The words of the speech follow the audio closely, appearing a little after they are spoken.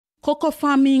Cocoa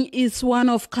farming is one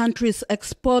of country's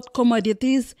export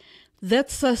commodities that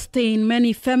sustain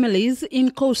many families in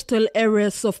coastal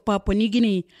areas of Papua New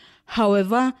Guinea.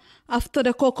 However, after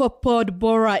the cocoa pod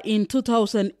borer in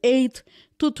 2008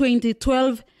 to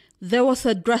 2012, there was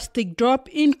a drastic drop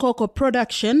in cocoa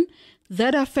production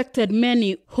that affected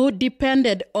many who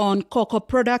depended on cocoa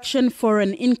production for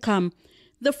an income.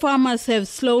 The farmers have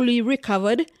slowly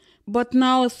recovered, but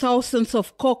now thousands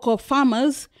of cocoa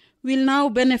farmers will now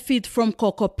benefit from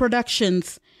cocoa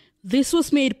productions. This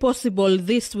was made possible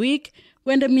this week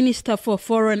when the Minister for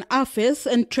Foreign Affairs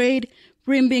and Trade,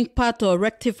 Rimbing Pato,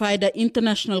 ratified the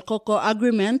International Cocoa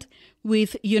Agreement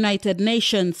with United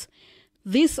Nations.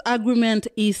 This agreement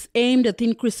is aimed at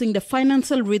increasing the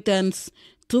financial returns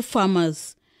to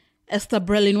farmers. Esther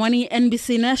Brelinwani,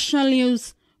 NBC National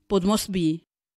News, Port Moresby.